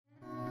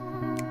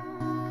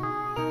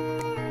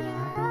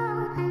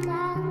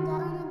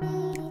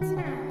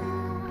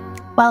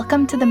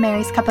Welcome to the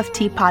Mary's Cup of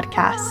Tea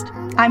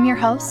podcast. I'm your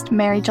host,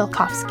 Mary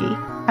Jelkovsky.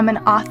 I'm an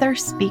author,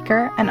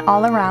 speaker, and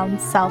all-around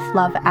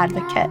self-love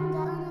advocate.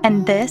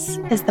 And this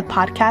is the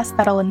podcast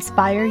that'll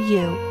inspire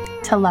you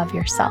to love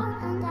yourself.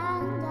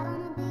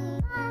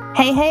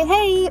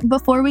 Hey!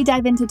 Before we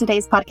dive into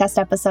today's podcast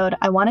episode,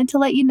 I wanted to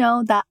let you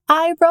know that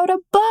I wrote a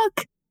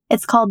book.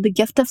 It's called The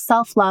Gift of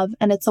Self-Love,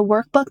 and it's a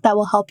workbook that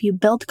will help you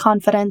build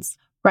confidence,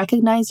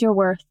 recognize your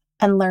worth,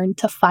 and learn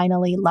to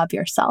finally love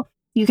yourself.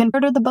 You can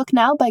order the book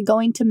now by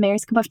going to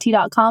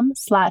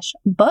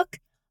maryscupoftee.com/book.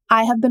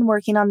 I have been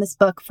working on this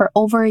book for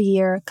over a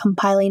year,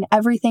 compiling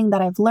everything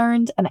that I've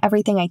learned and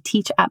everything I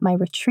teach at my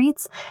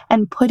retreats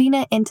and putting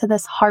it into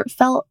this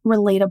heartfelt,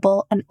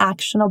 relatable, and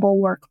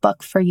actionable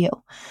workbook for you.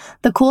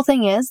 The cool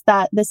thing is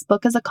that this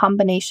book is a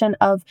combination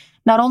of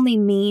not only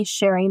me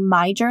sharing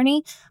my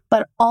journey,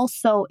 but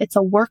also it's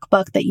a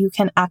workbook that you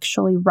can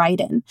actually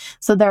write in.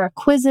 So there are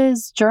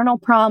quizzes, journal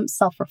prompts,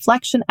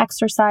 self-reflection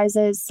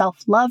exercises,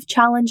 self-love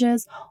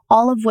challenges,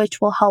 all of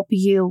which will help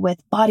you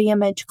with body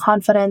image,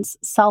 confidence,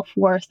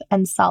 self-worth,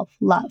 and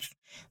self-love.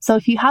 So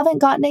if you haven't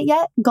gotten it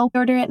yet, go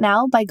order it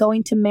now by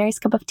going to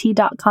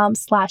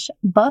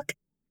maryscupoftee.com/book.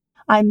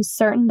 I'm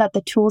certain that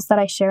the tools that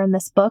I share in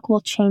this book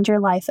will change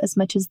your life as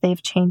much as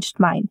they've changed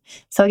mine.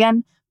 So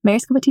again,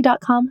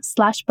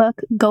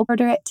 maryscupoftee.com/book. Go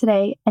order it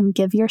today and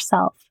give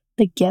yourself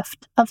the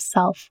gift of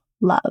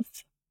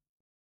self-love.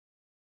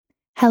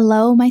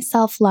 Hello, my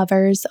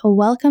self-lovers.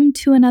 Welcome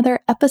to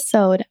another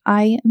episode.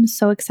 I am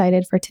so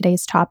excited for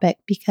today's topic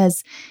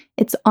because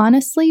it's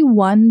honestly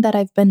one that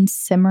I've been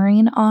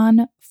simmering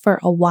on for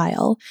a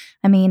while.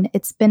 I mean,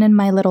 it's been in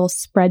my little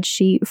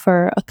spreadsheet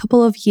for a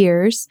couple of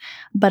years,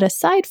 but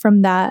aside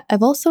from that,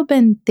 I've also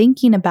been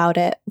thinking about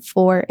it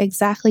for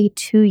exactly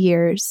 2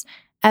 years,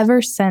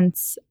 ever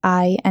since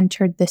I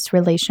entered this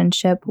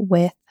relationship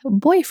with a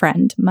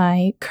boyfriend,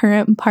 my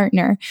current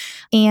partner.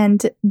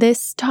 And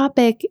this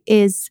topic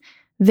is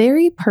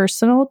very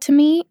personal to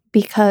me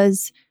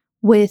because,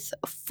 with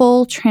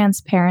full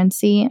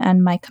transparency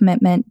and my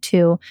commitment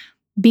to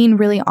being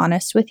really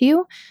honest with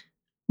you,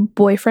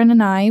 boyfriend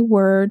and I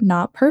were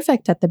not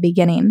perfect at the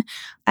beginning.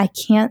 I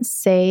can't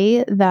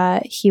say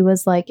that he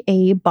was like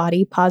a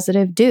body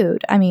positive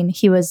dude. I mean,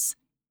 he was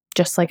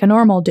just like a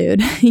normal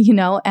dude,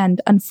 and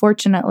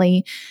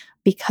unfortunately,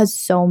 because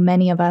so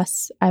many of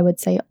us, I would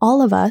say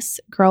all of us,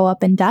 grow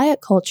up in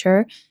diet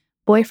culture,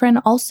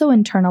 boyfriend also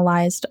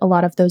internalized a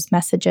lot of those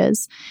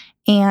messages.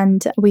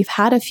 And we've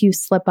had a few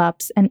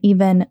slip-ups and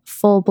even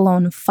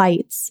full-blown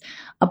fights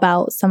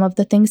about some of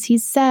the things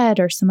he's said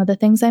or some of the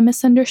things I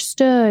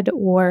misunderstood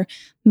or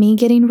me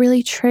getting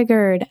really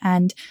triggered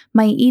and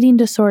my eating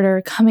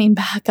disorder coming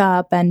back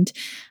up and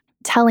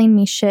telling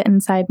me shit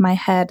inside my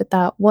head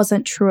that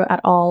wasn't true at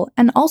all.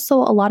 And also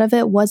a lot of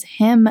it was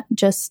him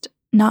just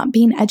not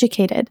being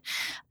educated.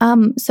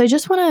 So I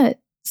just want to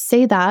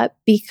say that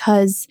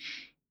because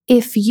I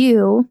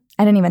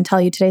didn't even tell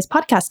you today's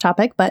podcast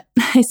topic, but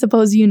I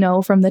suppose you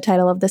know from the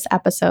title of this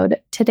episode,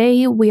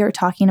 today we are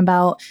talking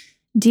about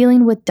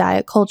dealing with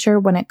diet culture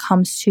when it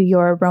comes to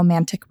your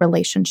romantic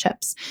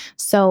relationships.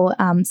 So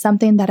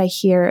something that I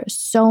hear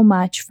so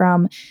much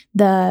from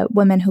the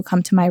women who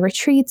come to my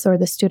retreats or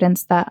the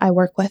students that I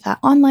work with at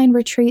online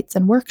retreats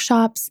and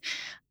workshops,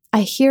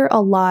 I hear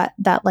a lot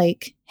that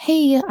like,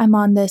 hey, I'm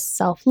on this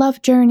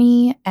self-love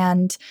journey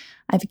and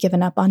I've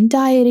given up on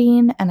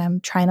dieting and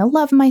I'm trying to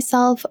love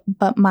myself,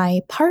 but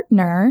my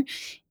partner,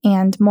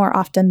 and more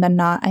often than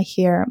not, I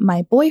hear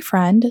my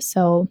boyfriend,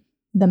 so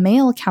the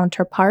male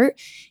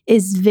counterpart,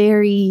 is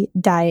very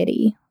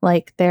diety.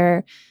 Like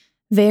they're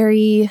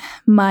very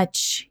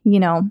much,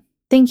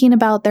 thinking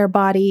about their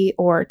body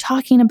or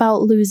talking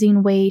about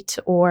losing weight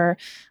or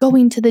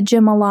going to the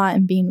gym a lot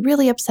and being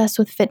really obsessed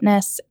with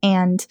fitness.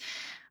 And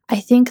I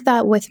think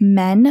that with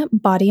men,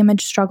 body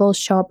image struggles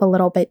show up a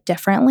little bit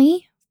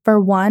differently. For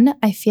one,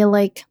 I feel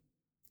like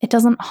it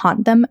doesn't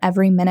haunt them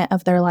every minute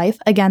of their life.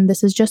 Again,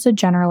 this is just a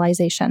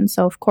generalization.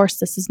 So of course,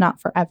 this is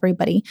not for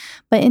everybody.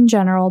 But in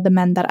general, the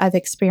men that I've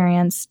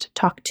experienced,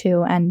 talked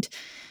to, and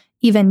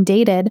even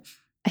dated,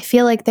 I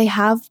feel like they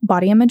have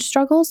body image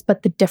struggles,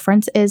 but the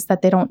difference is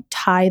that they don't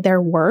tie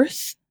their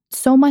worth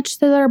so much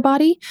to their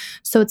body.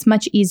 So it's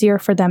much easier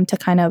for them to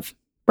kind of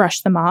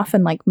brush them off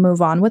and like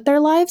move on with their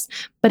lives,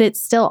 but it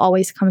still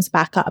always comes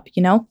back up,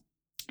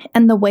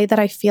 And the way that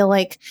I feel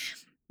like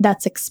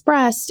that's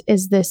expressed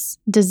is this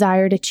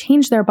desire to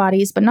change their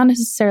bodies, but not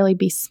necessarily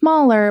be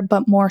smaller,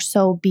 but more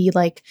so be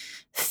like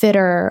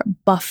fitter,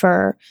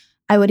 buffer.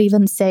 I would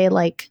even say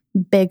like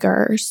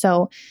bigger.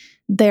 So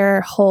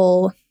their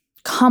whole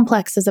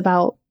complex is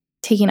about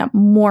taking up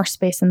more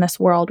space in this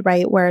world,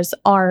 right? Whereas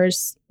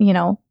ours,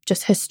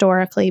 just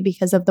historically,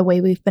 because of the way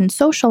we've been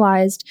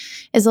socialized,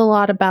 is a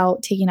lot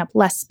about taking up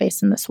less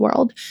space in this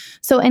world.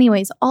 So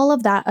anyways, all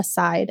of that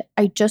aside,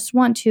 I just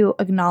want to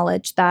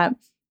acknowledge that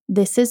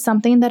this is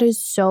something that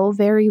is so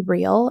very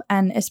real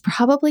and is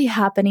probably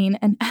happening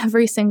in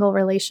every single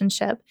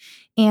relationship.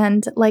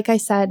 And like I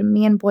said,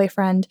 me and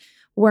boyfriend,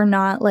 we're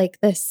not like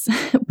this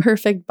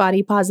perfect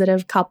body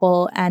positive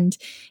couple. And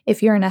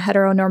if you're in a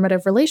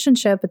heteronormative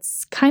relationship,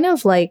 it's kind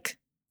of like,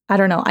 I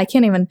don't know, I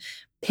can't even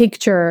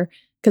picture,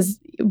 because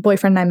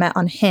boyfriend and I met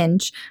on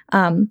Hinge.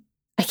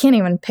 I can't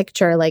even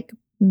picture like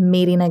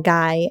meeting a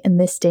guy in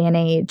this day and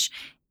age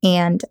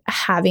and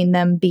having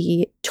them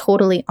be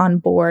totally on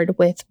board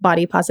with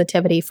body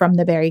positivity from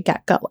the very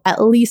get-go,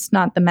 at least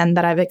not the men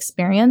that I've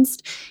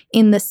experienced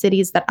in the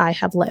cities that I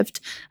have lived.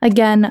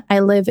 Again,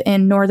 I live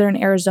in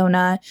northern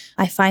Arizona.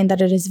 I find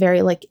that it is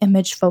very like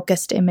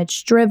image-focused,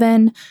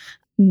 image-driven.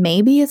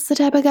 Maybe it's the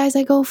type of guys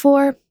I go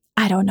for.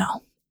 I don't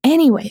know.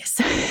 Anyways,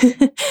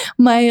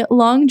 my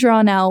long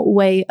drawn out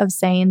way of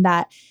saying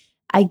that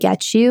I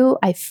get you,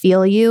 I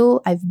feel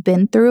you, I've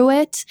been through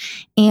it.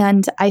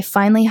 And I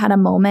finally had a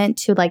moment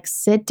to like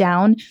sit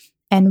down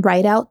and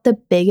write out the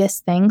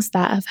biggest things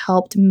that have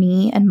helped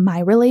me and my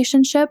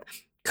relationship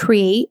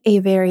create a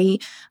very,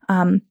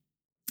 I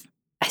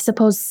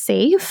suppose,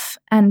 safe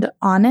and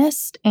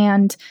honest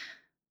and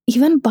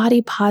even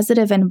body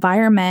positive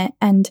environment.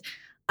 And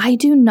I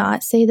do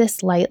not say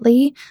this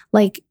lightly.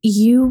 Like,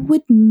 you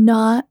would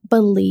not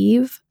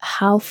believe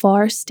how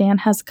far Stan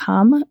has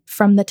come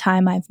from the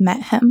time I've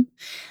met him.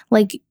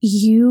 Like,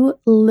 you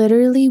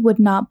literally would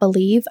not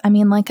believe. I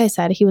mean, like I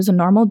said, he was a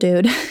normal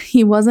dude.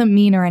 He wasn't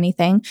mean or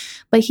anything,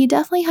 but he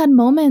definitely had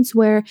moments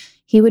where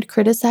he would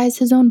criticize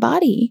his own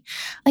body,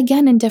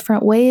 again, in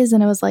different ways.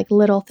 And it was like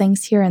little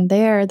things here and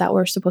there that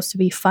were supposed to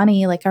be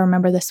funny. Like, I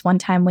remember this one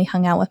time we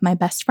hung out with my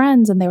best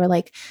friends and they were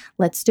like,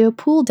 let's do a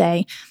pool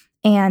day.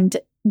 And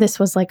this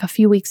was like a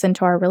few weeks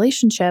into our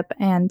relationship,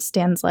 and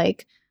Stan's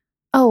like,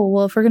 oh,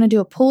 well, if we're going to do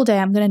a pool day,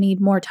 I'm going to need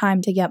more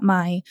time to get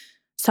my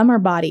summer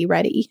body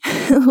ready.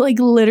 Like,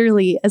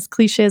 literally, as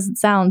cliche as it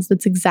sounds,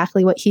 that's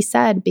exactly what he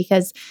said,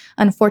 because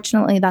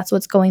unfortunately, that's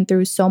what's going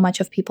through so much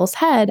of people's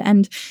head.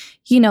 And,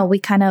 you know, we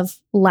kind of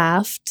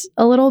laughed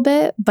a little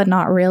bit, but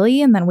not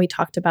really. And then we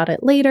talked about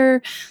it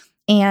later.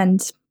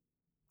 And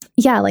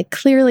yeah, like,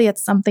 clearly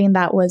it's something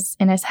that was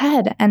in his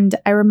head. And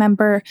I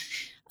remember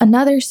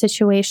another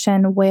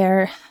situation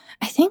where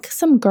I think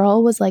some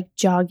girl was like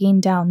jogging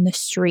down the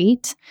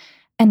street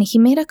and he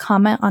made a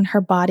comment on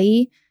her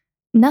body,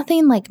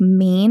 nothing like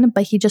mean,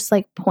 but he just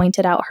like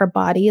pointed out her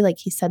body. Like,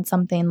 he said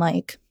something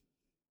like,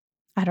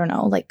 I don't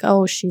know, like,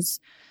 oh, she's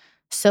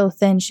so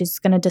thin, she's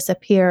going to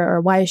disappear, or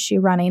why is she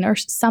running, or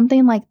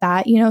something like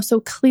that, you know, so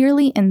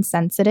clearly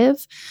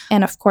insensitive.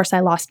 And of course,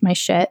 I lost my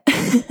shit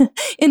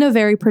in a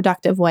very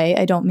productive way.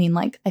 I don't mean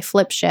like I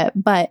flip shit,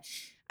 but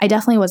I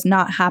definitely was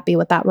not happy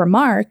with that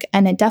remark.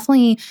 And it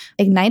definitely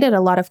ignited a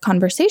lot of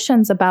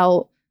conversations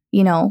about,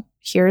 you know,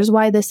 here's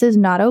why this is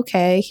not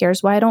okay.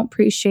 Here's why I don't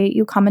appreciate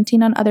you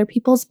commenting on other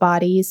people's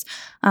bodies.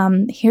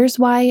 Here's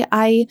why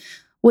I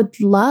would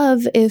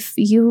love if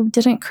you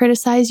didn't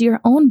criticize your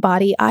own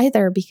body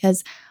either,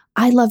 because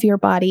I love your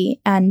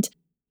body. And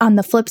on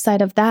the flip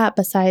side of that,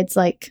 besides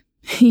like,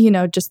 you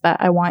know, just that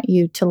I want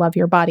you to love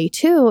your body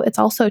too, it's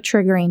also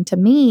triggering to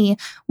me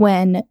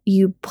when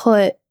you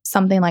put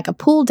something like a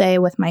pool day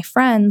with my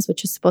friends,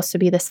 which is supposed to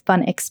be this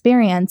fun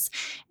experience,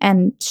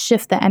 and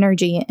shift the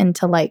energy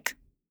into like,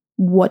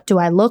 what do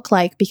I look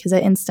like? Because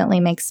it instantly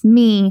makes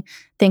me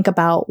think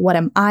about, what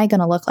am I going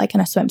to look like in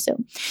a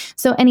swimsuit?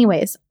 So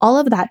anyways, all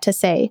of that to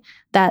say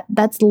that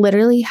that's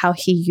literally how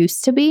he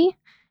used to be.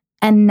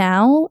 And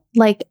now,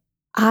 like,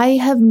 I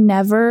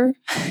never,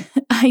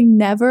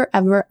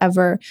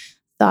 ever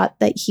thought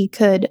that he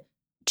could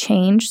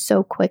change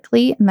so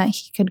quickly and that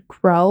he could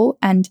grow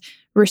and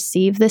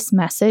receive this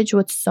message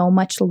with so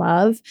much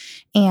love.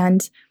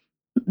 And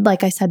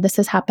like I said, this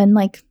has happened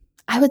like,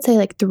 I would say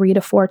like 3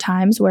 to 4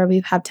 times where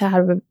we've had to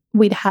have,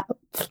 why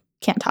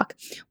can't I talk?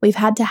 We've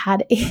had to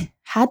have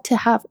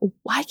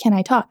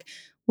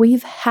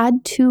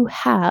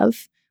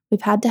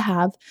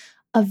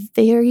a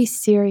very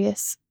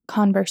serious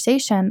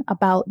conversation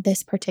about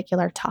this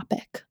particular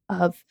topic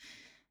of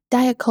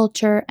diet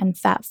culture and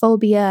fat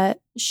phobia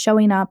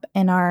showing up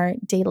in our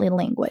daily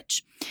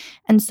language.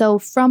 And so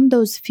from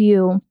those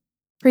few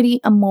pretty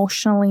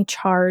emotionally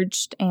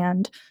charged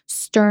and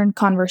stern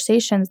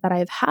conversations that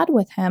I've had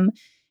with him,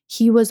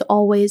 he was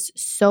always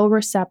so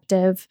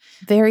receptive,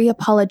 very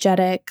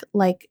apologetic,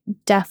 like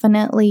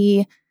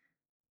definitely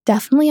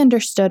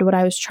understood what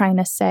I was trying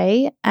to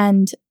say.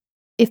 And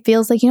it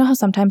feels like, you know how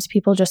sometimes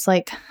people just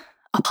like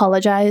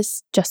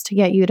apologize just to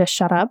get you to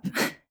shut up?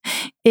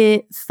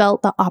 It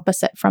felt the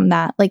opposite from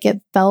that. Like,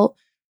 it felt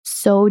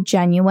so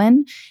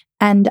genuine.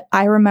 And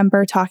I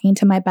remember talking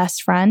to my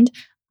best friend.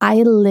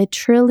 I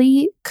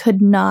literally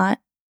could not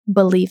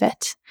believe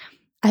it.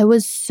 I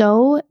was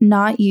so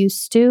not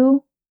used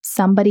to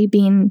somebody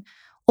being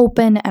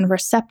open and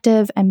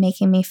receptive and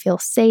making me feel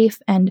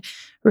safe and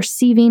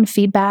receiving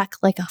feedback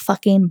like a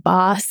fucking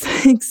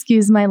boss.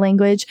 Excuse my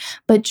language.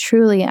 But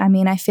truly, I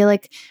mean, I feel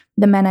like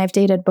the men I've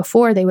dated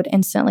before, they would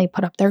instantly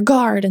put up their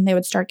guard and they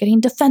would start getting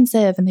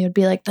defensive and they would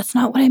be like, that's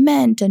not what I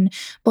meant, and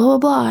blah, blah,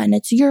 blah. And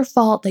it's your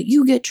fault that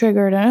you get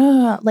triggered.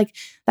 And like,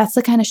 that's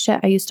the kind of shit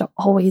I used to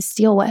always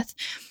deal with.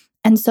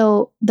 And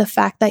so the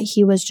fact that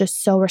he was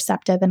just so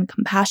receptive and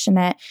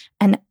compassionate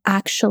and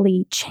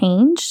actually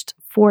changed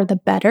for the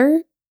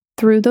better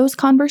through those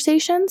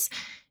conversations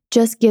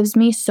just gives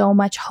me so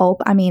much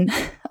hope. I mean,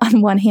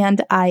 on one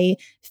hand, I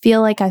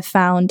feel like I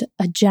found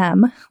a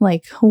gem,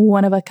 like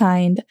one of a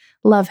kind,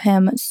 love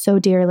him so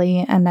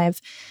dearly, and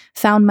I've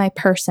found my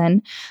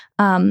person.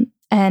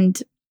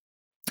 And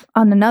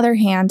on another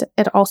hand,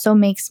 it also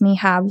makes me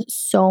have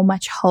so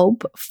much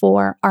hope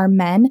for our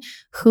men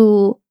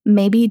who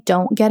maybe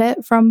don't get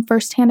it from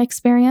firsthand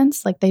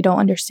experience. Like they don't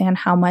understand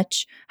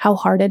how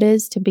hard it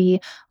is to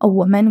be a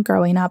woman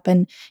growing up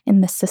in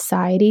this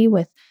society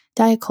with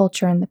diet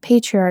culture and the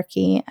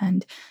patriarchy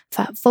and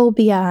fat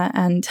phobia.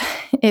 And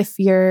if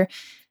you're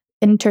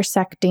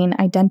intersecting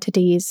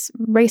identities,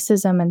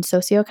 racism and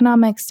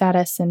socioeconomic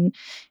status and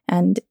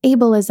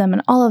ableism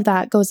and all of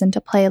that goes into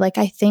play. Like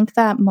I think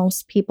that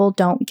most people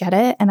don't get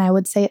it. And I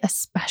would say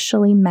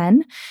especially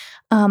men.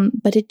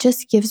 But it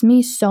just gives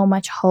me so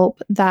much hope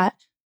that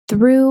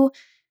through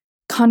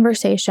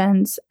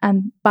conversations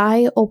and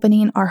by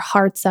opening our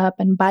hearts up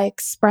and by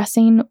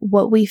expressing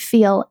what we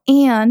feel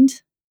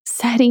and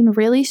setting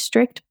really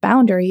strict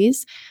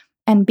boundaries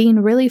and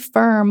being really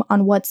firm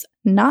on what's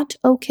not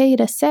okay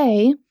to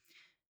say,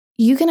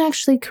 you can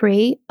actually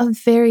create a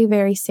very,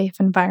 very safe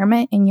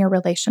environment in your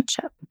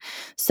relationship.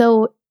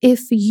 So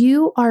if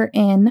you are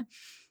in,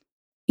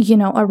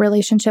 a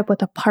relationship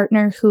with a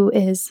partner who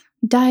is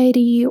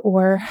diety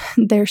or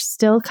they're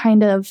still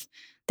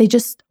they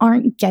just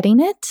aren't getting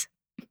it,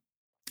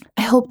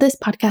 I hope this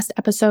podcast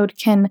episode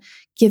can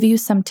give you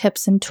some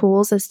tips and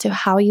tools as to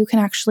how you can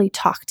actually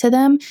talk to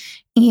them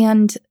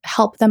and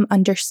help them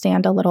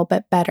understand a little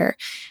bit better.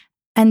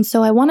 And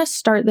so I want to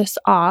start this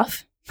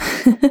off.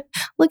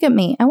 Look at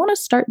me. I want to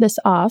start this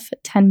off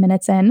 10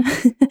 minutes in,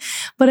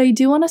 but I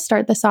do want to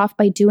start this off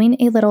by doing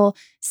a little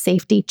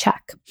safety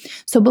check.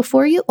 So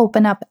before you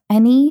open up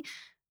any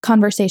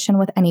conversation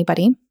with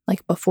anybody,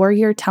 like before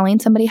you're telling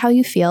somebody how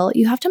you feel,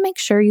 you have to make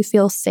sure you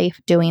feel safe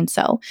doing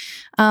so.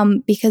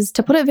 Because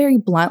to put it very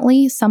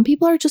bluntly, some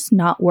people are just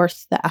not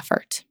worth the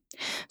effort.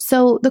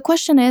 So the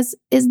question is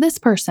this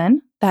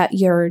person that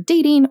you're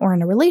dating or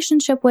in a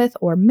relationship with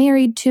or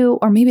married to,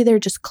 or maybe they're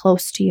just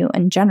close to you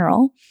in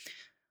general,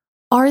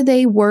 are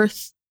they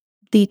worth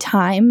the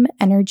time,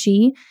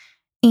 energy,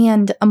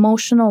 and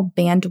emotional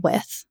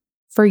bandwidth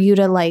for you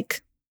to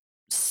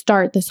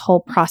start this whole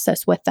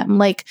process with them?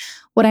 Like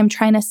what I'm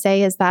trying to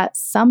say is that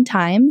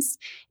sometimes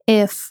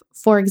if,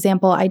 for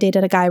example, I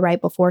dated a guy right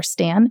before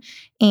Stan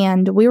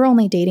and we were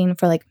only dating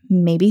for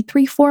maybe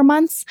 3-4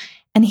 months,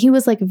 and he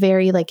was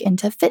very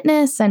into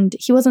fitness and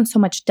he wasn't so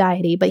much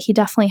diety, but he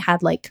definitely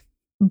had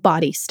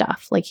body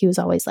stuff. He was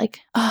always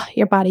oh,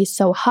 your body's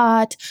so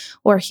hot.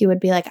 Or he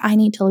would be I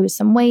need to lose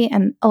some weight.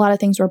 And a lot of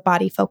things were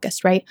body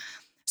focused, right?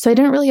 So I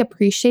didn't really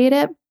appreciate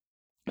it,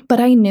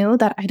 but I knew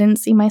that I didn't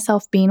see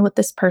myself being with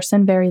this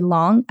person very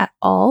long at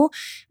all.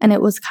 And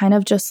it was kind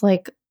of just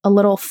a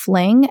little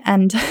fling.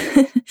 And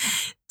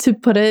to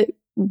put it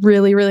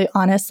really, really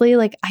honestly,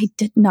 I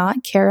did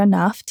not care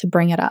enough to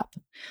bring it up.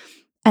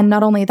 And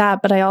not only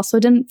that, but I also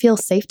didn't feel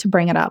safe to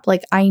bring it up.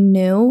 I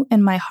knew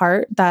in my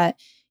heart that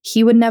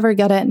he would never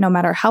get it no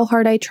matter how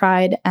hard I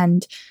tried.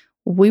 And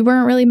we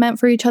weren't really meant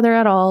for each other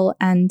at all.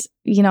 And,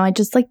 I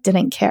just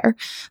didn't care.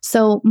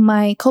 So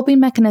my coping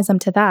mechanism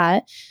to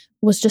that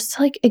was just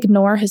to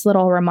ignore his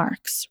little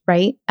remarks,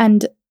 right?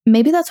 And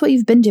maybe that's what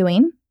you've been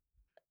doing,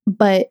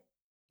 but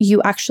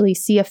you actually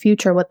see a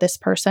future with this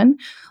person.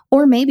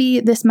 Or maybe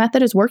this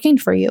method is working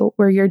for you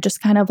where you're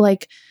just kind of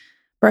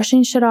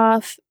brushing shit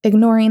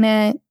ignoring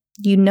it.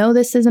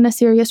 This isn't a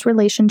serious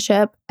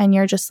relationship and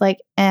you're just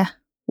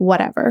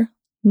whatever.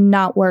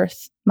 Not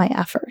worth my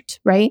effort,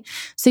 right?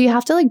 So you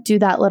have to do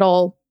that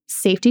little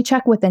safety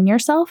check within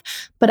yourself.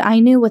 But I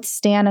knew with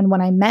Stan, and when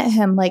I met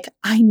him,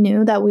 I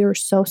knew that we were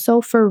so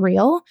for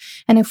real.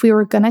 And if we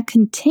were going to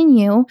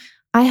continue,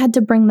 I had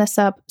to bring this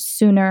up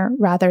sooner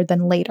rather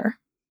than later.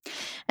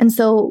 And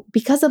so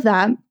because of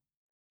that,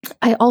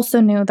 I also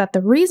knew that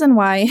the reason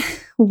why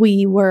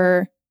we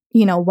were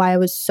why I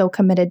was so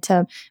committed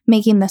to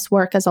making this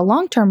work as a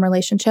long-term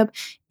relationship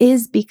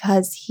is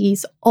because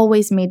he's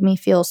always made me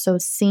feel so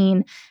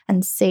seen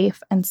and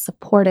safe and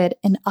supported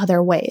in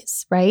other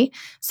ways, right?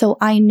 So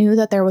I knew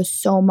that there was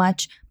so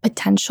much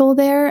potential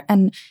there.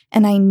 And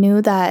I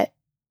knew that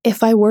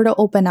if I were to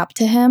open up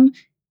to him,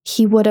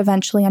 he would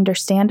eventually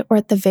understand, or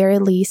at the very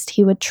least,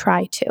 he would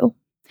try to.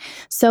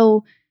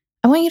 So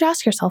I want you to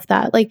ask yourself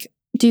that,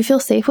 do you feel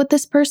safe with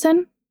this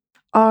person?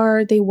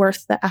 Are they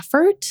worth the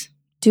effort?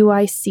 Do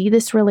I see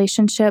this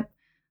relationship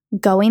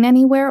going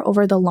anywhere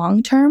over the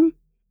long term?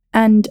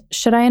 And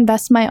should I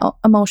invest my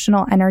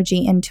emotional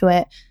energy into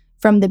it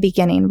from the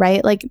beginning,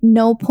 right?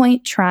 No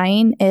point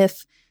trying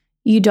if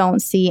you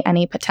don't see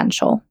any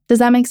potential. Does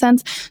that make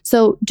sense?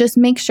 So just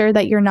make sure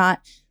that you're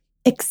not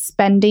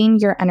expending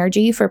your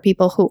energy for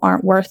people who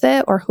aren't worth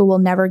it or who will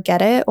never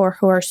get it or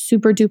who are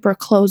super duper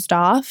closed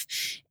off.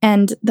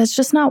 And that's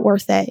just not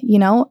worth it, you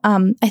know?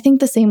 I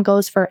think the same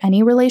goes for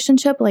any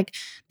relationship. Like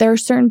there are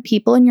certain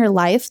people in your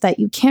life that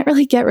you can't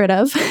really get rid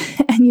of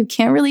and you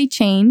can't really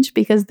change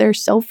because they're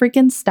so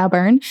freaking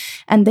stubborn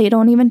and they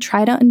don't even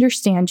try to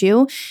understand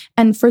you.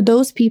 And for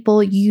those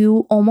people,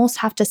 you almost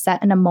have to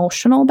set an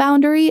emotional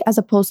boundary as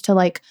opposed to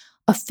like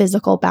a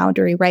physical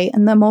boundary, right?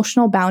 And the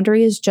emotional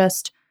boundary is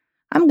just,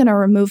 I'm going to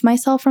remove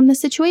myself from the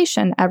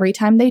situation every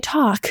time they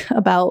talk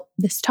about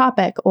this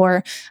topic,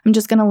 or I'm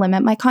just going to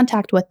limit my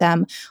contact with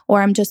them,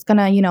 or I'm just going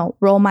to,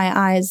 roll my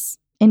eyes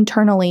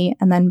internally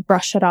and then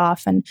brush it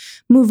off and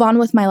move on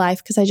with my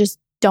life because I just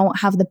don't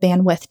have the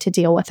bandwidth to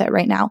deal with it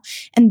right now.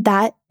 And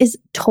that is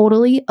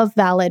totally a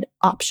valid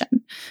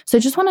option. So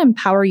I just want to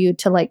empower you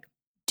to like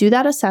do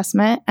that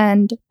assessment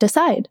and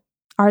decide,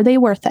 are they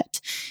worth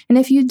it? And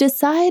if you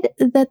decide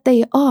that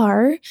they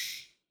are,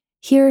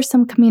 here are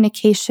some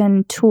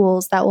communication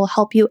tools that will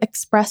help you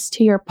express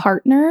to your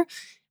partner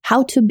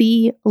how to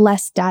be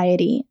less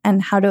diety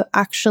and how to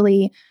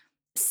actually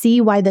see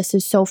why this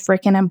is so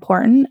freaking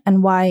important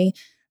and why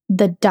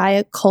the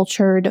diet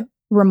cultured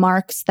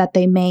remarks that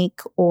they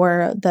make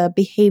or the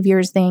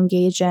behaviors they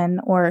engage in,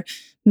 or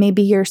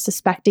maybe you're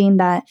suspecting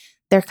that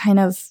they're kind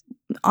of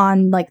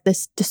on like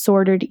this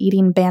disordered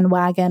eating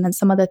bandwagon and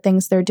some of the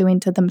things they're doing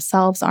to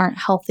themselves aren't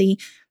healthy.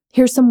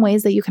 Here's some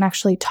ways that you can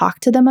actually talk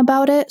to them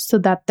about it so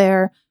that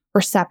they're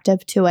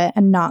receptive to it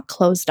and not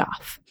closed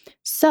off.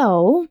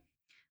 So,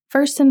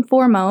 first and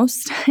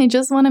foremost, I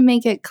just want to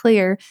make it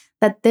clear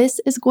that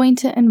this is going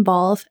to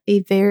involve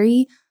a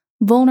very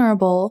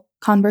vulnerable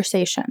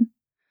conversation.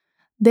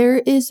 There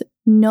is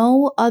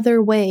no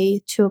other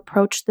way to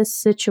approach this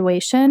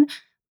situation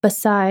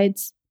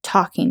besides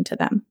talking to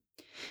them.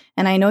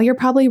 And I know you're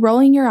probably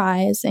rolling your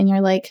eyes and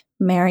you're like,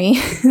 Mary,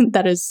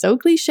 that is so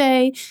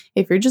cliche.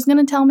 If you're just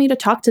going to tell me to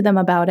talk to them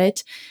about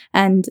it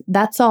and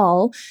that's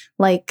all,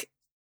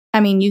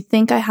 you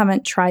think I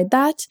haven't tried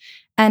that?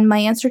 And my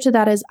answer to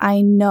that is,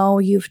 I know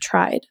you've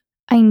tried.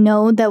 I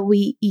know that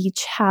we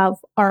each have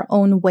our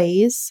own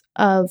ways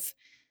of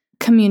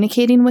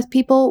communicating with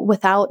people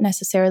without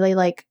necessarily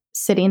like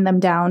sitting them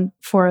down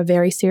for a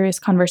very serious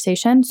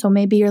conversation. So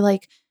maybe you're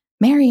like,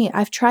 Mary,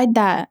 I've tried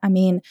that.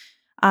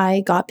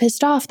 I got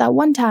pissed off that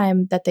one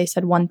time that they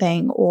said one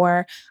thing,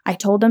 or I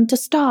told them to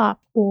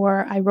stop,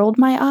 or I rolled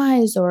my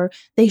eyes, or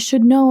they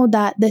should know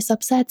that this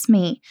upsets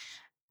me.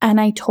 And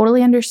I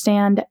totally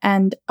understand.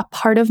 And a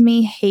part of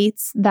me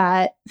hates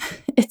that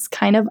it's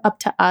kind of up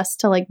to us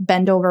to like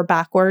bend over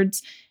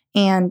backwards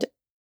and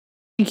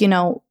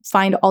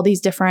find all these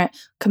different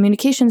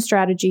communication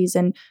strategies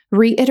and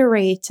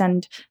reiterate.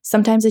 And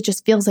sometimes it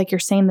just feels like you're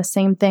saying the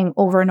same thing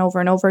over and over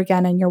and over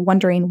again, and you're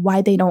wondering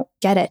why they don't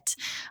get it.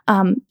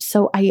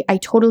 So I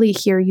totally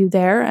hear you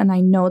there, and I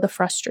know the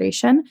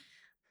frustration.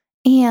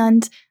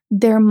 And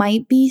there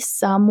might be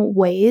some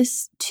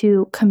ways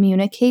to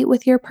communicate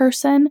with your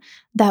person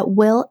that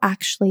will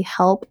actually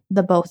help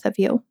the both of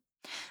you.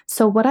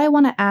 So what I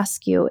want to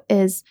ask you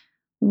is,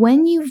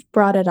 when you've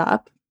brought it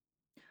up,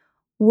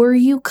 were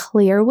you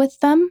clear with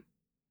them?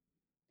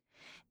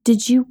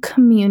 Did you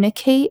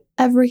communicate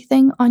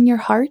everything on your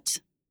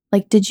heart?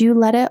 Like, did you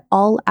let it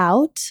all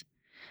out?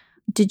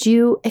 Did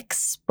you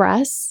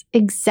express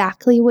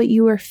exactly what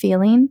you were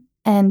feeling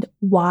and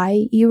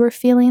why you were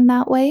feeling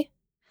that way?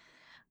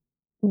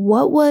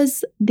 What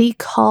was the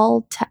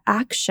call to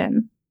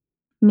action?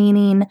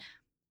 Meaning,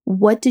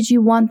 what did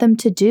you want them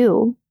to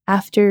do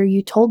after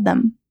you told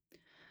them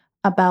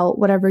about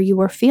whatever you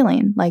were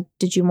feeling? Like,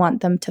 did you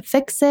want them to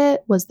fix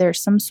it? Was there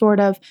some sort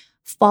of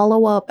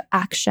follow-up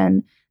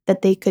action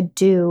that they could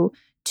do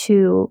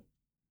to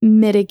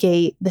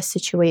mitigate the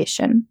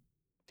situation?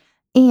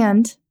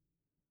 And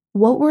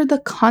what were the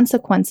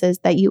consequences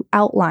that you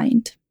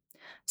outlined?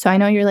 So I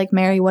know you're like,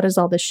 Mary, what is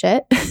all this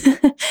shit?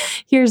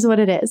 Here's what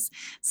it is.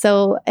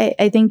 So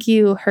I think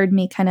you heard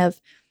me kind of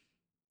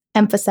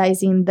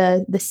emphasizing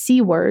the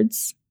C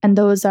words, and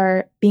those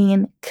are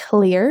being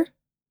clear,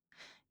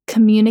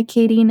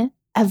 communicating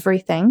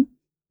everything.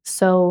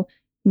 So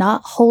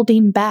not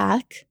holding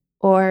back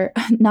or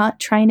not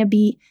trying to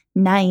be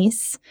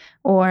nice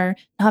or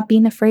not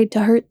being afraid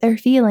to hurt their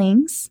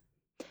feelings.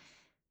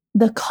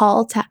 The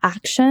call to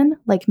action,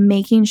 like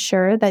making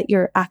sure that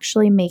you're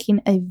actually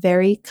making a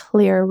very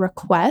clear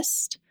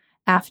request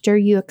after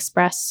you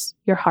express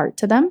your heart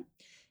to them,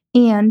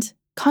 and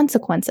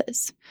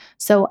consequences.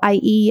 So,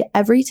 i.e.,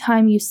 every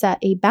time you set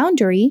a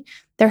boundary,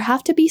 there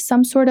have to be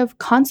some sort of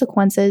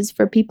consequences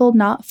for people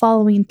not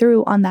following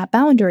through on that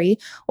boundary,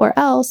 or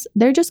else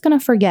they're just going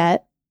to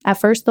forget. At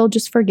first, they'll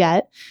just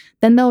forget.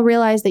 Then they'll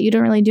realize that you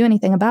didn't really do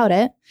anything about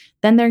it.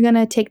 Then they're going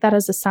to take that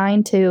as a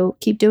sign to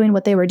keep doing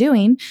what they were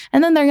doing.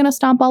 And then they're going to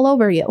stomp all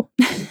over you.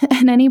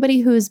 And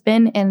anybody who's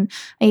been in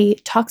a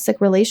toxic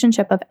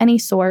relationship of any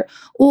sort,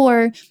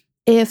 or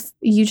if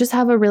you just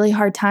have a really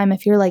hard time,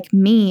 if you're like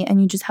me and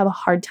you just have a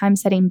hard time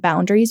setting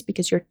boundaries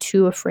because you're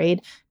too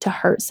afraid to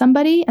hurt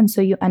somebody, and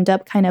so you end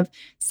up kind of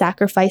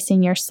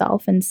sacrificing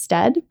yourself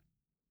instead,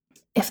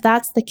 if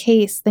that's the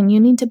case, then you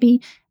need to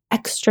be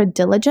extra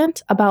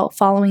diligent about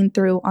following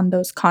through on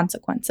those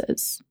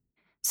consequences.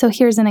 So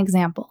here's an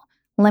example.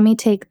 Let me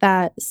take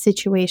that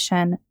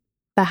situation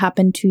that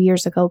happened 2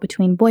 years ago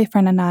between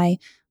boyfriend and I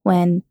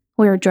when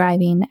we were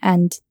driving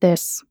and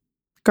this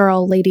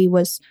lady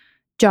was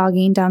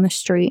jogging down the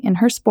street in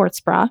her sports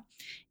bra,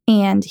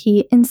 and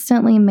he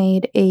instantly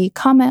made a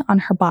comment on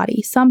her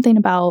body, something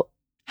about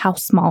how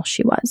small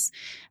she was.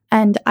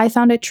 And I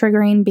found it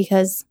triggering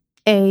because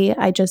A,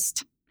 I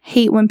just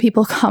hate when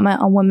people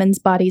comment on women's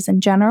bodies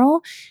in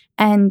general,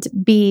 and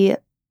B,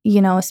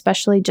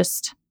 especially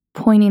just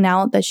pointing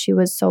out that she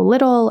was so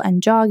little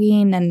and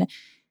jogging, and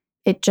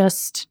it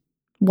just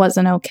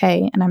wasn't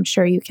okay. And I'm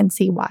sure you can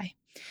see why.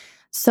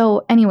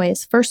 So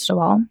anyways, first of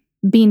all,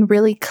 being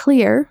really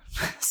clear,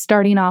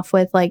 starting off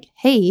with like,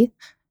 hey,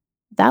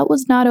 that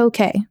was not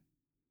okay.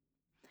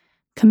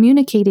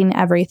 Communicating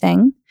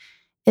everything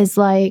is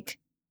like,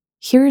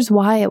 here's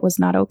why it was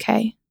not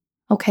okay.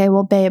 Okay,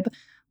 well, babe,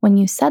 when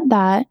you said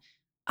that,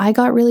 I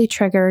got really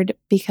triggered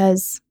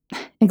because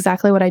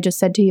exactly what I just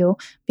said to you,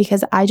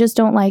 because I just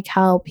don't like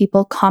how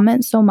people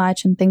comment so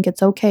much and think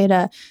it's okay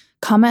to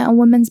comment on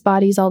women's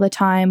bodies all the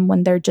time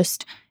when they're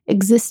just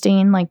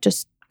existing, like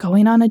just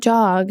going on a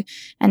jog,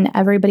 and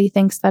everybody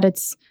thinks that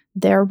it's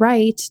their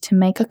right to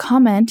make a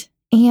comment.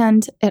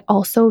 And it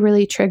also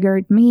really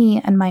triggered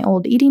me and my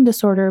old eating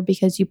disorder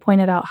because you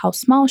pointed out how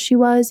small she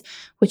was,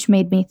 which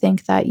made me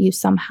think that you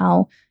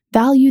somehow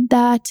valued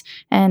that.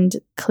 And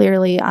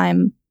clearly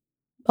I'm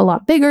a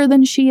lot bigger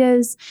than she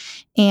is.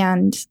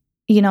 And,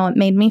 it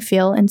made me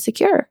feel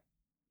insecure.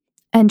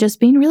 And just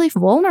being really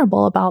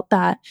vulnerable about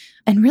that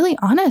and really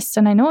honest.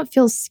 And I know it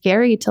feels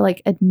scary to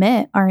like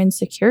admit our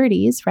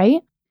insecurities,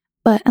 right?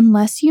 But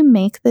unless you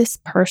make this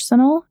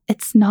personal,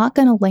 it's not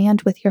going to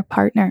land with your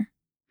partner.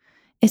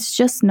 It's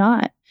just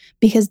not,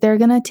 because they're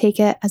going to take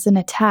it as an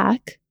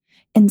attack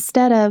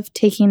instead of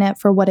taking it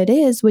for what it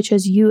is, which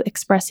is you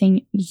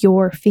expressing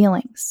your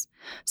feelings.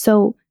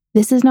 So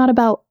this is not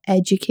about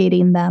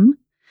educating them.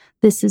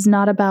 This is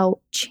not about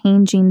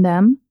changing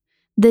them.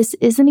 This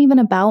isn't even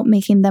about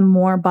making them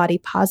more body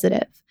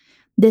positive.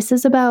 This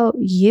is about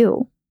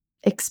you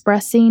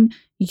expressing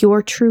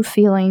your true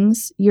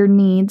feelings, your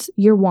needs,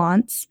 your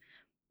wants,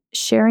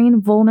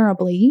 sharing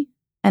vulnerably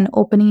and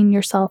opening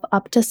yourself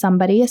up to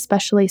somebody,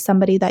 especially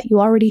somebody that you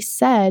already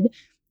said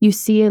you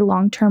see a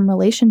long-term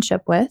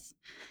relationship with,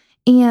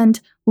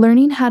 and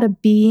learning how to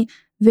be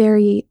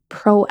very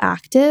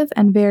proactive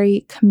and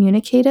very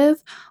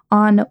communicative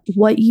on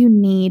what you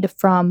need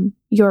from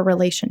your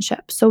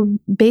relationship. So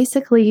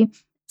basically,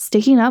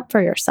 sticking up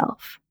for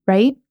yourself,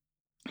 right?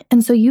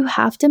 And so you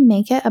have to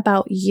make it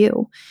about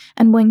you.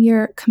 And when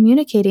you're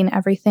communicating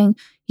everything,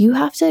 you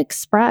have to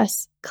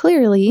express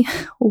clearly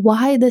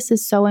why this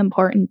is so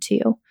important to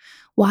you.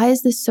 Why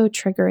is this so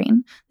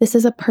triggering? This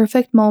is a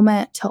perfect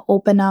moment to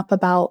open up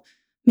about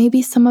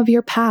maybe some of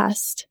your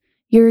past,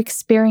 your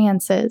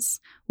experiences,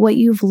 what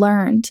you've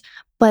learned,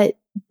 but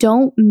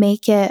don't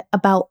make it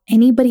about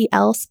anybody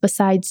else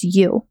besides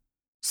you.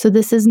 So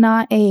this is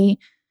not a,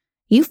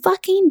 you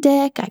fucking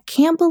dick, I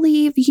can't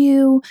believe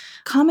you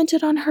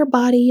commented on her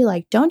body.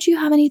 Like, don't you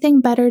have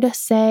anything better to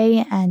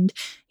say? And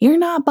you're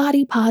not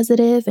body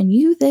positive and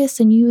you this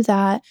and you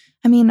that.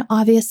 I mean,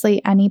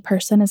 obviously any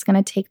person is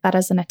going to take that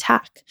as an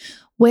attack.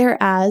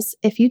 Whereas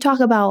if you talk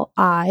about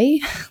I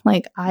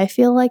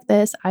feel like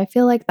this, I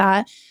feel like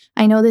that.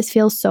 I know this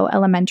feels so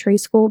elementary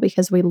school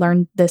because we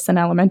learned this in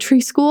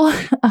elementary school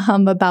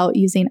about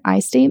using I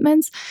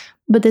statements.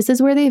 But this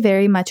is where they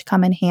very much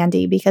come in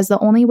handy, because the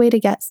only way to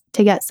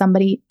get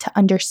somebody to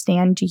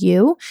understand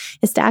you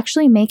is to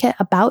actually make it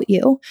about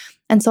you.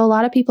 And so a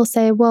lot of people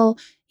say, well,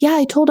 yeah,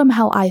 I told them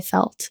how I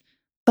felt.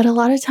 But a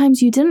lot of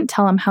times you didn't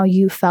tell them how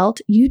you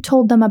felt. You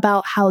told them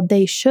about how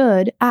they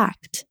should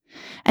act.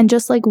 And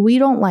just like we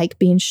don't like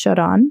being shit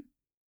on,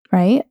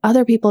 right?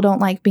 Other people don't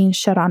like being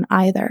shit on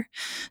either.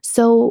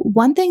 So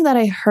one thing that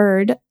I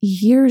heard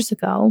years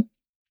ago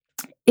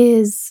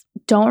is,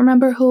 don't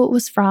remember who it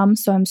was from,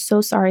 so I'm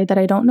so sorry that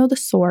I don't know the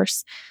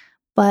source,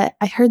 but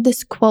I heard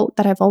this quote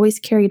that I've always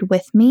carried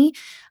with me,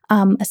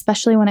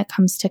 especially when it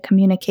comes to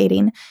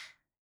communicating.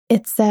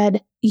 It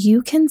said,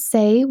 you can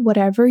say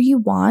whatever you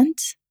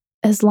want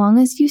as long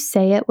as you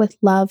say it with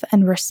love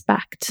and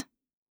respect.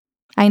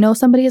 I know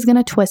somebody is going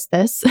to twist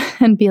this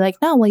and be like,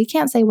 no, well, you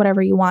can't say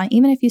whatever you want,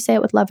 even if you say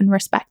it with love and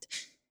respect.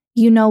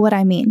 You know what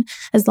I mean.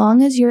 As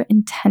long as your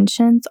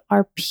intentions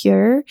are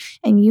pure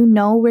and you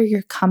know where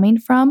you're coming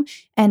from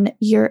and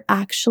you're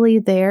actually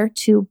there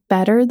to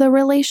better the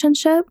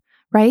relationship,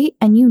 right?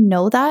 And you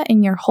know that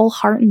in your whole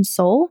heart and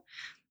soul,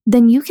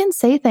 then you can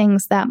say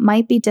things that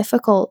might be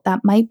difficult,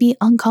 that might be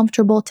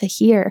uncomfortable to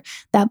hear,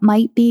 that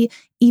might be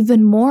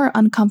even more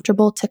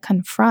uncomfortable to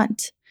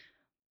confront.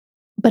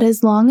 But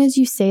as long as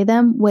you say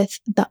them with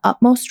the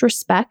utmost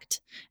respect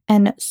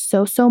and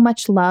so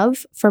much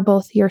love for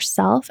both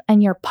yourself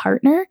and your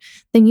partner,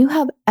 then you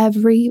have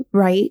every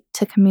right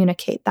to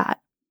communicate that.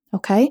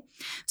 Okay.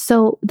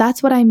 So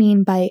that's what I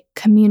mean by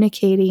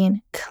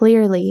communicating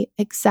clearly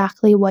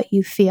exactly what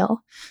you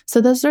feel. So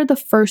those are the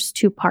first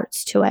two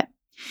parts to it.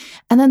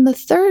 And then the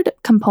third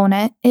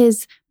component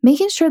is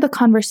making sure the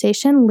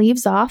conversation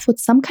leaves off with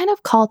some kind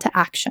of call to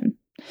action.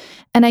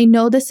 And I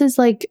know this is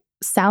like,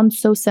 sounds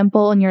so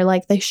simple and you're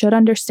like, they should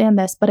understand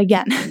this. But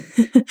again,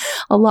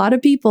 a lot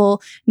of people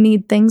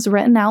need things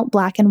written out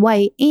black and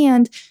white.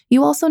 And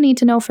you also need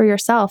to know for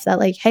yourself that,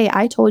 like, hey,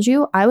 I told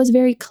you, I was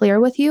very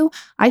clear with you.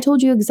 I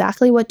told you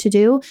exactly what to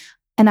do.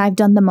 And I've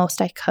done the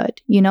most I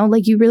could,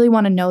 like you really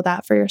want to know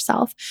that for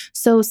yourself.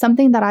 So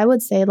something that I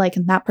would say, like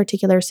in that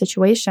particular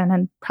situation,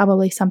 and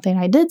probably something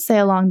I did say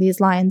along these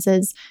lines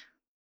is,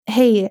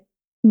 hey,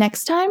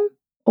 next time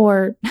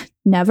or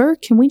never,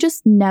 can we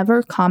just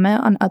never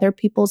comment on other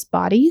people's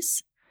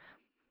bodies?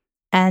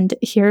 And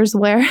here's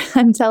where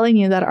I'm telling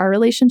you that our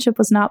relationship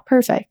was not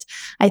perfect.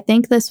 I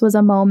think this was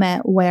a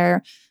moment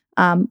where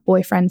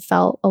boyfriend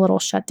felt a little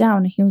shut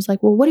down. He was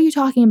like, well, what are you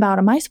talking about?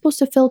 Am I supposed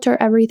to filter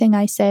everything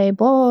I say?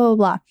 Blah, blah,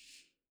 blah.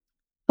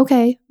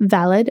 Okay,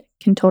 valid.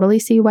 Can totally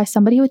see why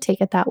somebody would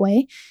take it that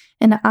way.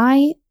 And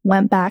I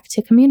went back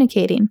to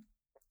communicating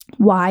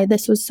why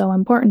this was so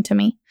important to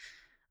me.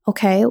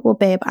 Okay, well,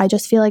 babe, I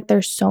just feel like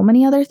there's so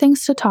many other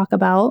things to talk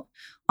about.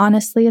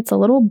 Honestly, it's a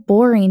little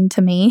boring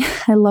to me.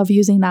 I love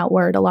using that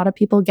word. A lot of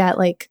people get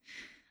like,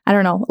 I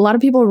don't know, a lot of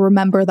people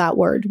remember that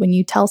word. When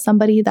you tell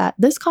somebody that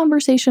this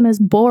conversation is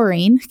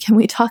boring, can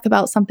we talk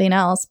about something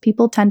else?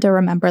 People tend to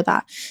remember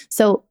that.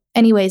 So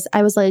anyways,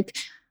 I was like,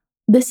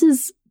 this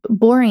is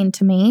boring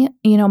to me.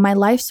 My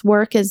life's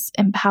work is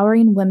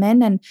empowering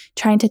women and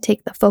trying to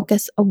take the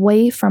focus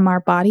away from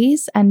our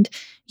bodies. And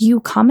you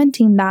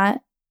commenting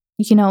that,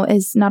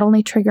 is not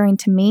only triggering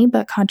to me,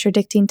 but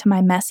contradicting to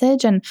my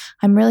message. And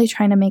I'm really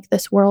trying to make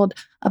this world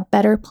a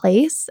better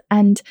place.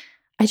 And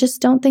I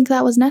just don't think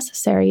that was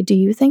necessary. Do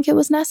you think it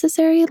was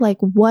necessary? Like,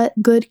 what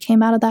good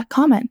came out of that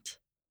comment?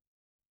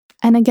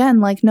 And again,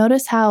 like,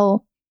 notice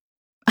how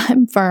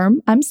I'm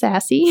firm, I'm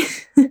sassy,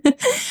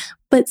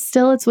 but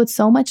still it's with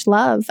so much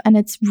love. And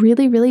it's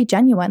really, really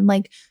genuine.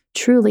 Like,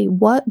 truly,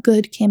 what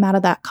good came out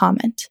of that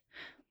comment?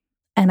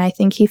 And I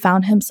think he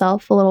found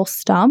himself a little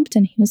stumped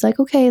and he was like,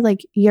 okay,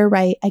 like, you're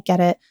right. I get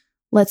it.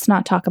 Let's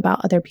not talk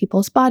about other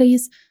people's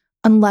bodies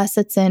unless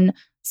it's in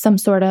some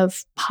sort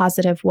of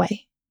positive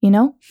way,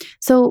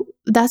 So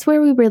that's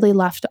where we really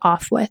left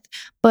off with,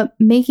 but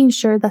making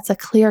sure that's a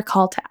clear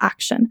call to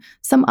action.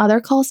 Some other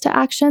calls to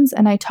actions,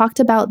 and I talked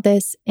about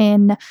this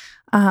in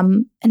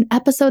an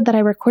episode that I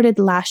recorded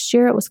last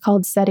year. It was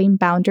called Setting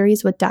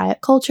Boundaries with Diet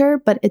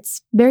Culture, but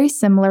it's very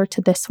similar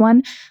to this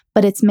one,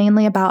 but it's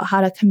mainly about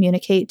how to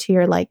communicate to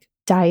your like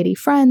diety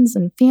friends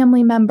and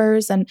family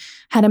members and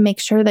how to make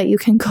sure that you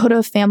can go to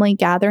a family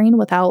gathering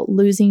without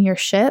losing your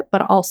shit,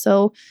 but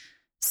also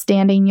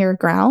standing your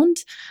ground.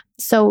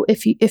 So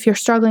if you're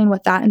struggling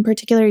with that in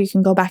particular, you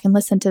can go back and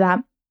listen to that.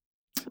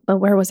 But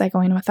where was I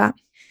going with that?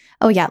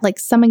 Oh yeah, like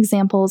some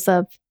examples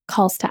of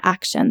calls to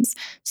actions.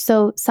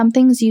 So some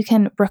things you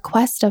can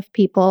request of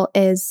people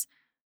is,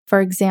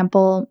 for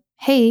example,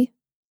 hey,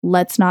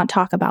 let's not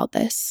talk about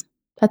this.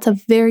 That's a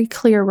very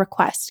clear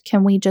request.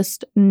 Can we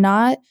just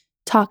not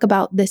talk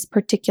about this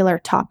particular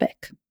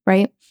topic,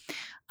 right?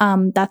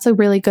 That's a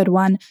really good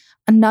one.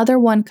 Another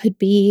one could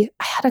be,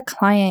 I had a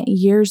client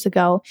years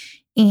ago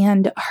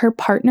and her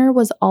partner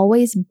was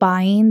always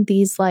buying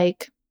these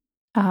like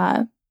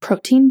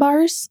protein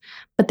bars,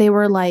 but they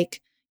were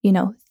like,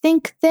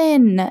 think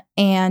thin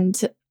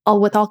and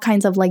all with all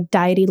kinds of like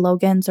diety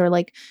slogans or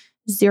like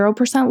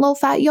 0% low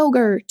fat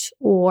yogurt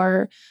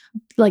or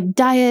like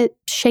diet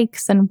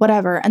shakes and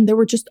whatever. And they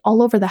were just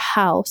all over the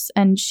house.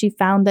 And she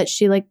found that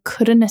she like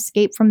couldn't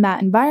escape from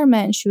that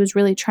environment. And she was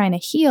really trying to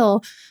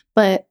heal.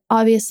 But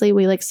obviously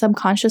we like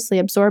subconsciously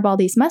absorb all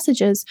these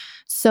messages.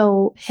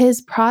 So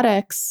his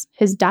products,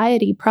 his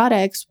diety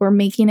products were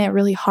making it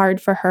really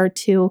hard for her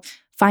to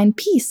find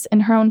peace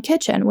in her own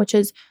kitchen, which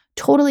is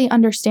totally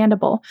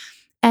understandable.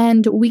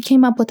 And we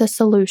came up with a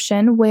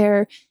solution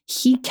where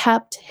he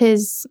kept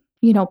his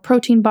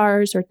protein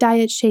bars or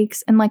diet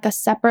shakes in like a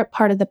separate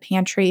part of the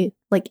pantry,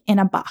 like in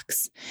a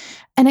box.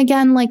 And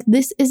again, like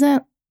this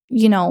isn't,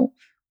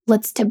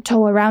 let's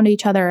tiptoe around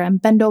each other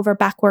and bend over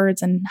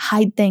backwards and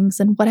hide things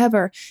and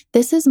whatever.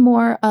 This is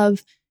more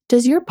of,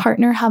 does your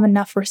partner have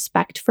enough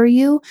respect for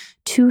you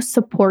to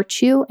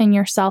support you in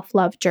your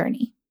self-love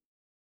journey?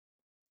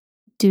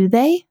 Do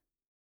they?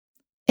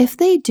 If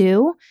they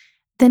do,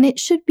 then it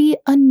should be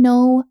a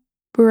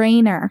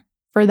no-brainer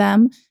for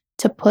them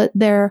to put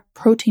their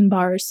protein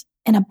bars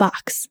in a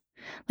box.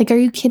 Like, are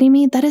you kidding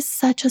me? That is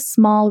such a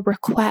small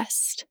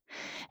request.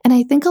 And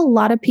I think a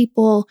lot of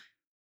people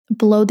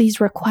blow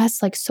these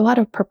requests like so out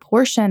of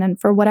proportion. And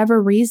for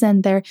whatever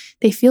reason,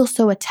 they feel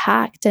so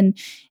attacked. And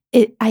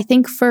I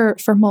think for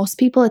most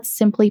people, it's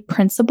simply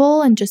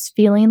principle and just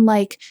feeling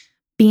like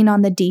being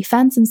on the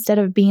defense instead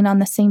of being on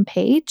the same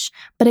page.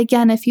 But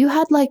again, if you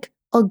had like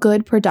a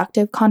good,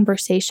 productive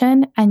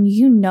conversation and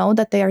you know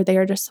that they are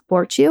there to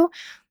support you,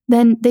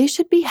 then they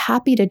should be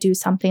happy to do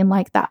something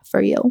like that for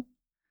you.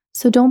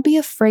 So don't be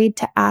afraid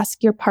to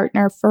ask your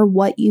partner for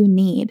what you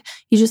need.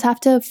 You just have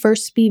to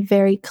first be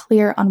very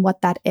clear on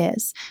what that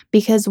is,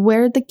 because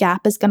where the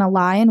gap is going to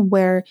lie and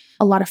where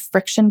a lot of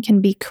friction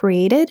can be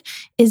created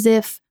is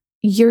if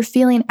you're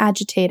feeling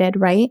agitated,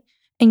 right?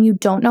 And you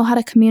don't know how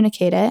to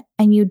communicate it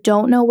and you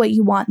don't know what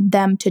you want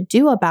them to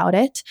do about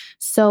it.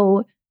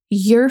 So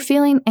you're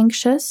feeling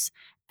anxious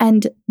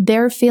and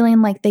they're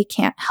feeling like they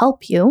can't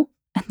help you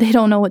and they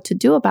don't know what to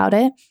do about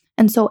it.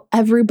 And so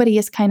everybody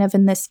is kind of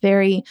in this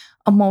very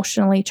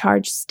emotionally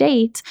charged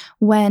state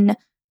when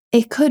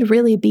it could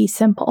really be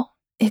simple.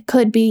 It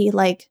could be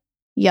like,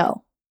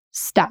 yo,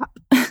 stop.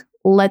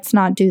 Let's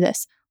not do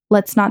this.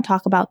 Let's not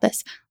talk about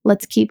this.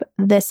 Let's keep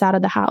this out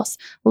of the house.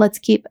 Let's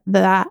keep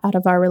that out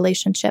of our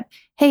relationship.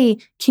 Hey,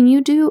 can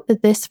you do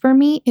this for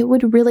me? It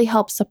would really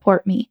help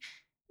support me.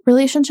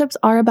 Relationships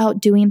are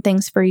about doing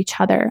things for each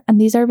other. And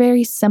these are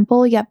very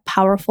simple yet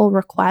powerful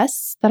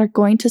requests that are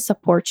going to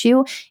support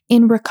you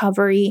in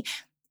recovery,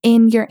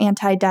 in your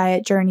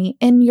anti-diet journey,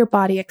 in your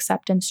body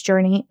acceptance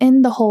journey,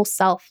 in the whole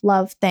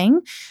self-love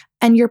thing.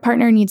 And your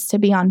partner needs to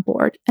be on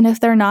board. And if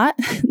they're not,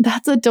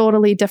 that's a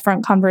totally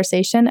different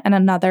conversation and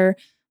another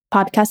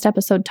podcast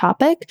episode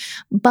topic.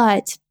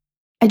 But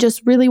I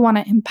just really want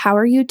to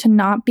empower you to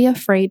not be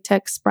afraid to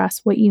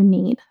express what you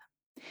need.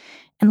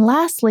 And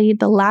lastly,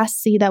 the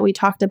last C that we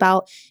talked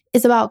about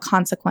is about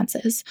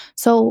consequences.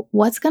 So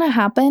what's going to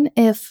happen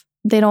if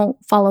they don't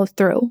follow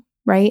through,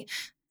 right?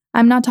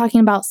 I'm not talking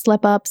about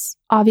slip-ups.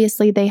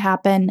 Obviously, they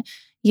happen.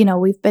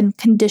 We've been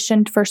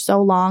conditioned for so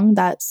long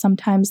that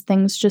sometimes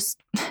things just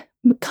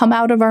come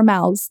out of our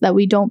mouths that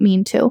we don't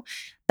mean to.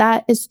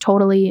 That is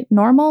totally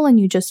normal. And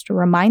you just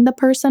remind the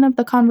person of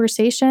the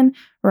conversation,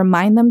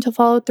 remind them to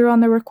follow through on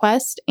the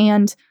request,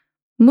 and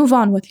move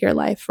on with your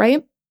life,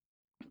 right?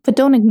 But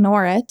don't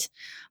ignore it.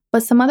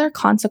 But some other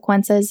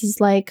consequences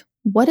is like,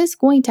 what is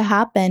going to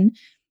happen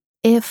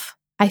if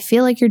I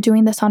feel like you're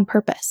doing this on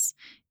purpose?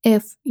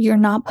 If you're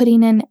not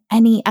putting in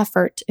any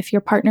effort, if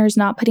your partner is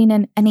not putting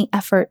in any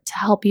effort to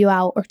help you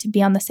out or to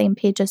be on the same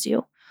page as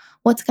you,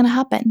 what's going to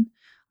happen?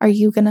 Are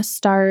you going to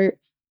start,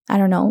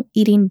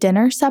 eating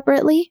dinner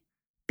separately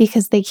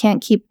because they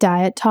can't keep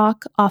diet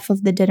talk off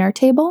of the dinner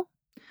table?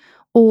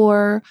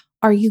 Or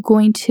are you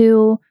going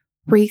to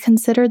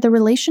reconsider the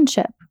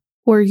relationship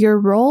or your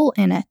role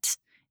in it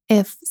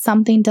if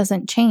something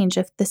doesn't change,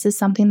 if this is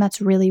something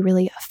that's really,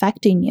 really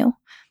affecting you?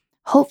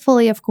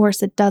 Hopefully, of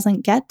course, it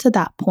doesn't get to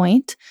that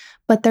point,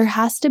 but there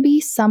has to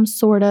be some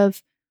sort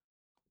of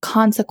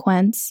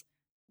consequence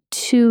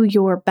to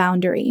your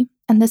boundary.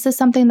 And this is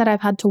something that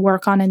I've had to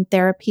work on in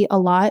therapy a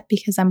lot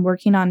because I'm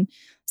working on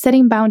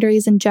setting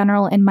boundaries in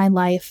general in my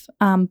life,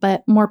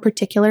 but more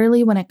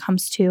particularly when it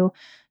comes to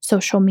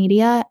social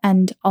media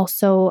and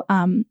also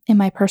in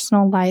my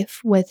personal life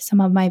with some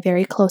of my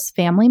very close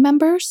family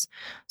members.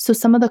 So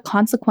some of the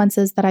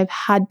consequences that I've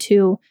had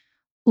to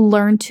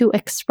learn to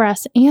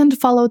express and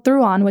follow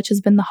through on, which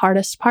has been the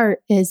hardest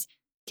part, is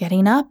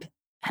getting up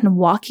and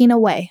walking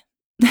away.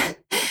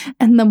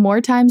 And the more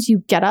times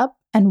you get up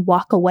and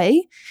walk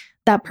away,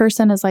 that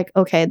person is like,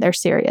 okay, they're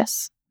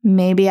serious.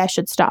 Maybe I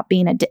should stop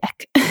being a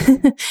dick.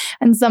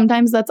 And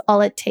sometimes that's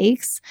all it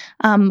takes.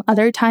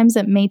 Other times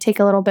it may take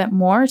a little bit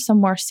more,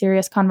 some more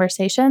serious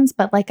conversations.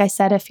 But like I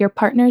said, if your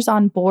partner's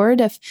on board,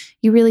 if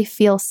you really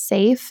feel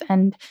safe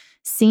and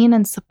seen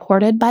and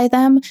supported by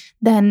them,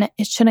 then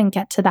it shouldn't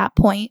get to that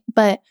point.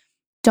 But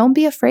don't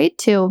be afraid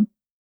to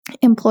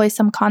employ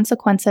some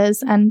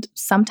consequences. And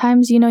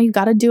sometimes, you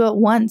got to do it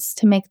once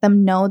to make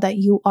them know that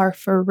you are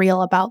for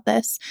real about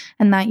this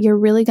and that you're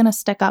really going to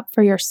stick up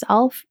for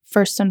yourself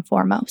first and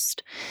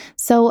foremost.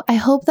 So I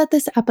hope that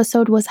this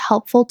episode was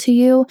helpful to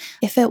you.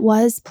 If it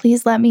was,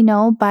 please let me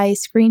know by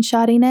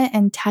screenshotting it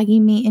and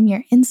tagging me in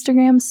your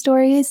Instagram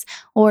stories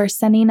or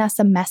sending us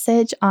a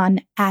message on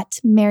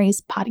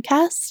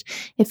 @MarysPodcast.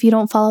 If you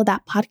don't follow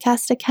that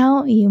podcast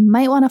account, you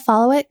might want to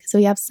follow it because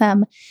we have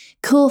some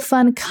cool,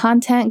 fun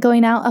content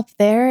going out up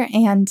there.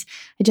 And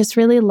I just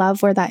really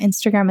love where that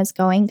Instagram is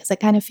going because it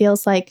kind of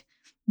feels like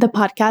the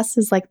podcast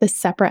is like this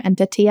separate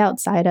entity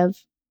outside of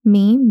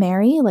me,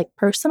 Mary, like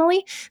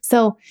personally.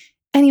 So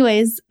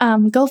anyways,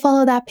 go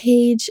follow that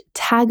page,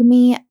 tag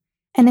me.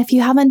 And if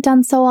you haven't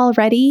done so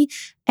already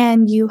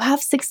and you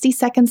have 60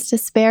 seconds to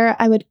spare,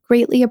 I would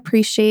greatly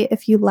appreciate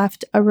if you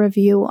left a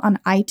review on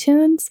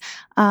iTunes.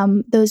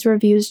 Those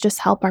reviews just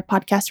help our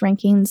podcast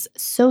rankings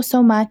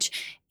so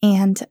much.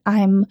 And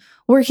I'm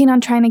working on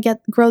trying to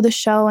grow the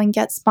show and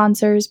get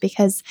sponsors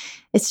because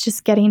it's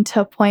just getting to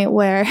a point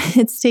where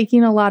it's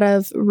taking a lot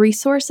of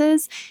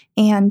resources.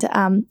 And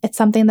it's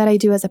something that I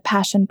do as a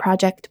passion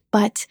project,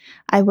 but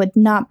I would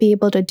not be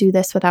able to do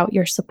this without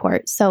your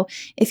support. So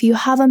if you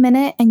have a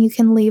minute and you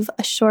can leave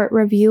a short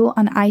review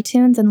on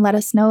iTunes and let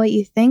us know what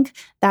you think,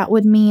 that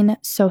would mean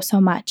so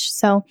much.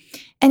 So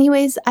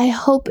anyways, I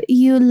hope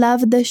you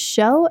love the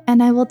show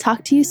and I will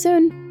talk to you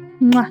soon.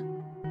 Mwah.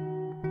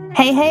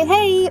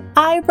 Hey,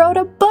 I wrote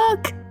a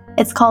book.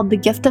 It's called The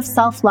Gift of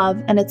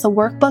Self-Love, and it's a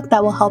workbook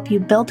that will help you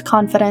build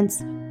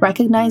confidence,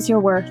 recognize your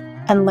worth,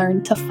 and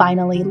learn to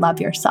finally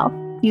love yourself.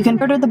 You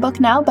can order the book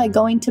now by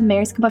going to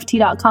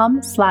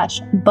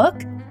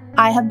maryscupoftea.com/book.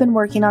 I have been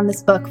working on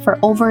this book for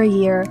over a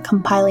year,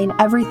 compiling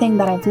everything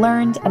that I've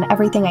learned and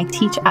everything I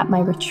teach at my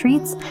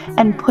retreats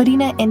and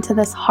putting it into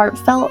this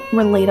heartfelt,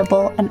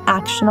 relatable, and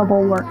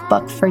actionable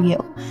workbook for you.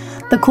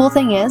 The cool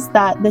thing is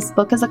that this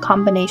book is a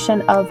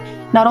combination of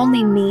not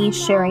only me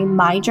sharing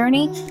my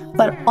journey,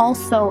 but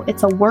also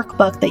it's a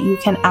workbook that you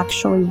can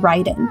actually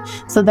write in.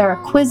 So there are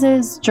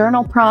quizzes,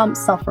 journal prompts,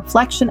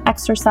 self-reflection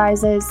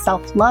exercises,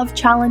 self-love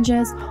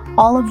challenges,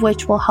 all of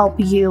which will help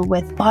you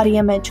with body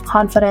image,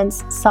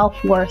 confidence,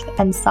 self-worth,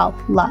 and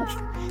self-love.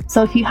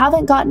 So if you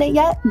haven't gotten it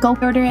yet, go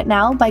order it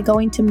now by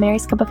going to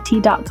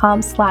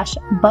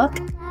maryscupoftea.com/book.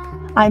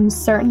 I'm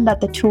certain that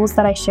the tools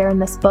that I share in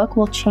this book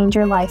will change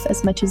your life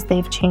as much as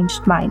they've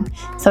changed mine.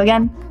 So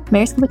again,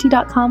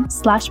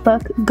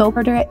 maryscupoftea.com/book. Go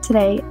order it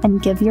today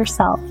and give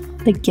yourself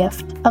the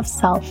gift of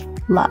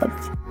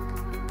self-love.